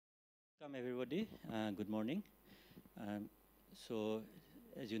Welcome everybody. Good morning. So,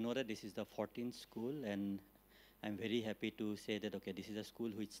 as you know that this is the 14th school, and I'm very happy to say that this is a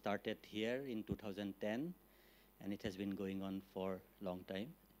school which started here in 2010, and it has been going on for a long time.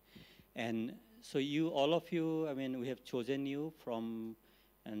 And so all of you, we have chosen you from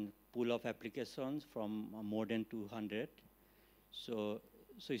a pool of applications from more than 200. So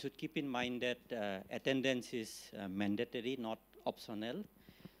you should keep in mind that attendance is mandatory, not optional.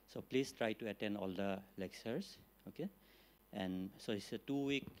 So please try to attend all the lectures, okay? And so it's a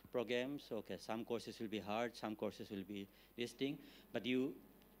 2-week program. So some courses will be hard, some courses will be this thing, but you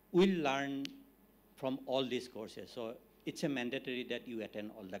will learn from all these courses. So it's a mandatory that you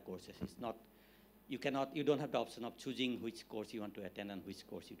attend all the courses. It's not, you don't have the option of choosing which course you want to attend and which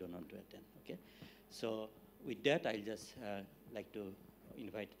course you don't want to attend, okay? So with that, I'll just like to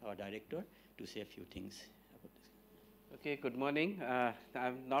invite our director to say a few things about this. Okay, good morning.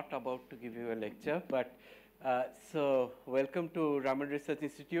 I'm not about to give you a lecture, but so welcome to Raman Research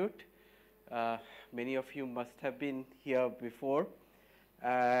Institute. Many of you must have been here before,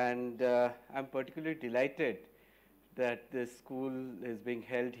 and I'm particularly delighted that this school is being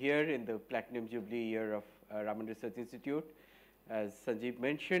held here in the Platinum Jubilee year of Raman Research Institute. As Sanjeev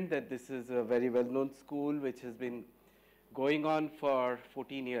mentioned, that this is a very well-known school which has been going on for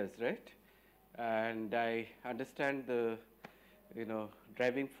 14 years, right? And I understand the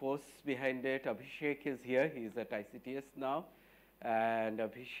driving force behind it. Abhishek is here. He is at ICTS now, and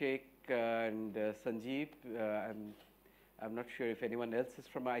Abhishek and Sanjeev. I'm not sure if anyone else is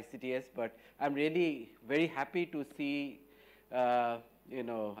from ICTS, but I'm really very happy to see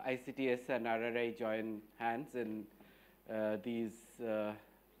ICTS and RRI join hands in these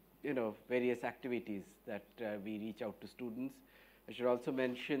various activities that we reach out to students. I should also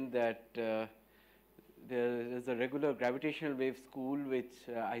mention that there is a regular gravitational wave school which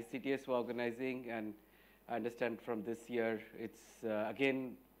ICTS were organizing, and I understand from this year it's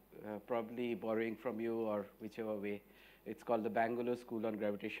again probably borrowing from you or whichever way. It's called the Bangalore School on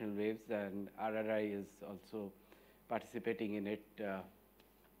Gravitational Waves, and RRI is also participating in it.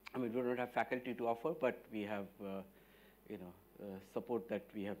 We don't have faculty to offer, but we have support that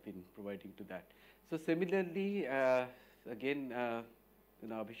we have been providing to that. So similarly, again,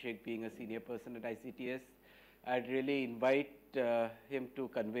 Abhishek being a senior person at ICTS, I'd really invite him to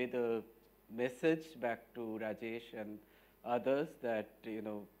convey the message back to Rajesh and others that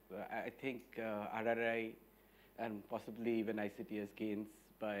I think RRI and possibly even ICTS gains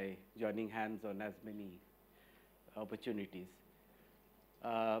by joining hands on as many opportunities.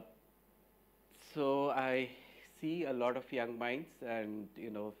 So I see a lot of young minds, and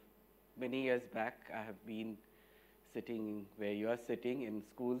many years back I have been sitting where you are sitting in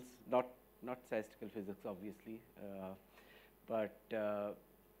schools, not statistical physics obviously, but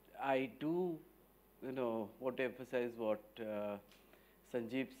I do want to emphasize what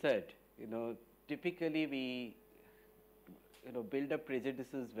Sanjeev said. Typically we build up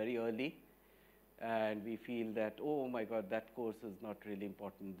prejudices very early, and we feel that, oh my God, that course is not really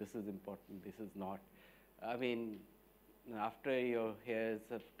important, this is important, this is not. I mean, after your hairs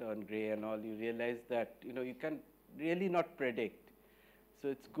have turned gray and all, you realize that you can really not predict. So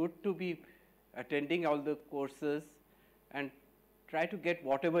it's good to be attending all the courses and try to get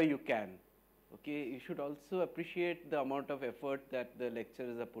whatever you can. Okay, you should also appreciate the amount of effort that the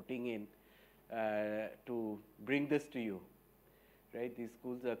lecturers are putting in to bring this to you. Right, these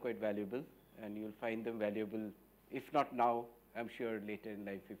schools are quite valuable, and you'll find them valuable, if not now, I'm sure later in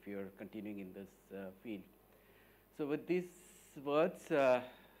life if you're continuing in this field. So with these words,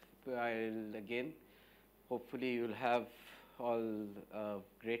 I'll again, hopefully you'll have all a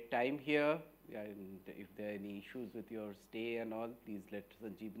great time here, and if there are any issues with your stay and all, please let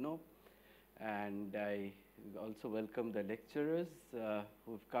Sanjeev know. And I also welcome the lecturers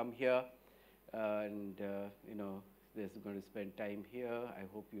who've come here, and they're going to spend time here. I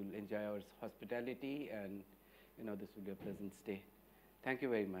hope you'll enjoy our hospitality, and this will be a pleasant stay. Thank you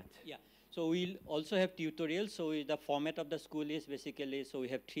very much. Yeah. So we'll also have tutorials. So the format of the school is basically, so we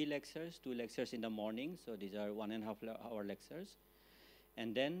have 3 lectures, 2 lectures in the morning. So these are 1.5 hour lectures.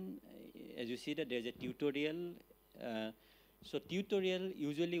 And then, as you see that there's a tutorial. So tutorial,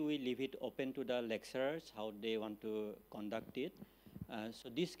 usually we leave it open to the lecturers, how they want to conduct it. So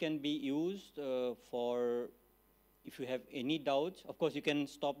this can be used for, if you have any doubts. Of course, you can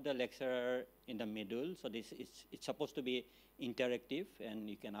stop the lecturer in the middle. So it's supposed to be interactive, and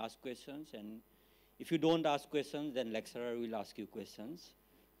you can ask questions. And if you don't ask questions, then lecturer will ask you questions,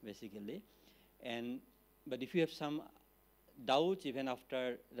 basically. But if you have some doubts even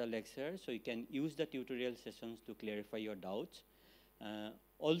after the lecture, so you can use the tutorial sessions to clarify your doubts.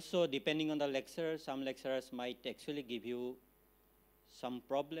 Also, depending on the lecturer, some lecturers might actually give you some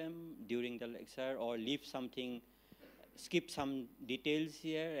problem during the lecture or leave something, skip some details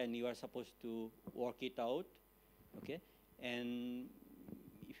here, and you are supposed to work it out, okay? And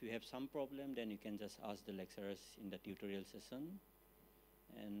if you have some problem, then you can just ask the lecturers in the tutorial session.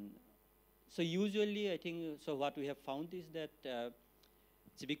 And so usually, I think, so what we have found is that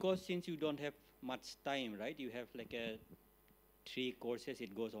it's because since you don't have much time, right? You have like 3 courses,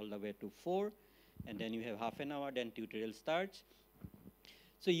 it goes all the way to 4, and then you have half an hour, then tutorial starts.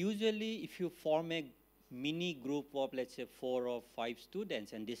 So usually, if you form a mini group of, let's say, 4 or 5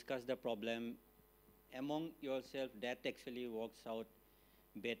 students and discuss the problem among yourself, that actually works out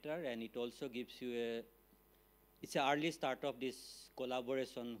better, and it also gives you it's an early start of this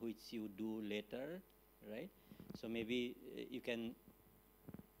collaboration which you do later, right? So maybe you can,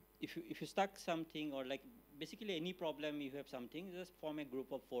 if you stuck something or like basically any problem you have something, just form a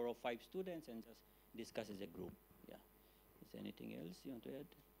group of 4 or 5 students and just discuss as a group. Yeah. Is there anything else you want to add?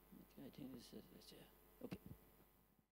 Okay, I think this is yeah. Okay.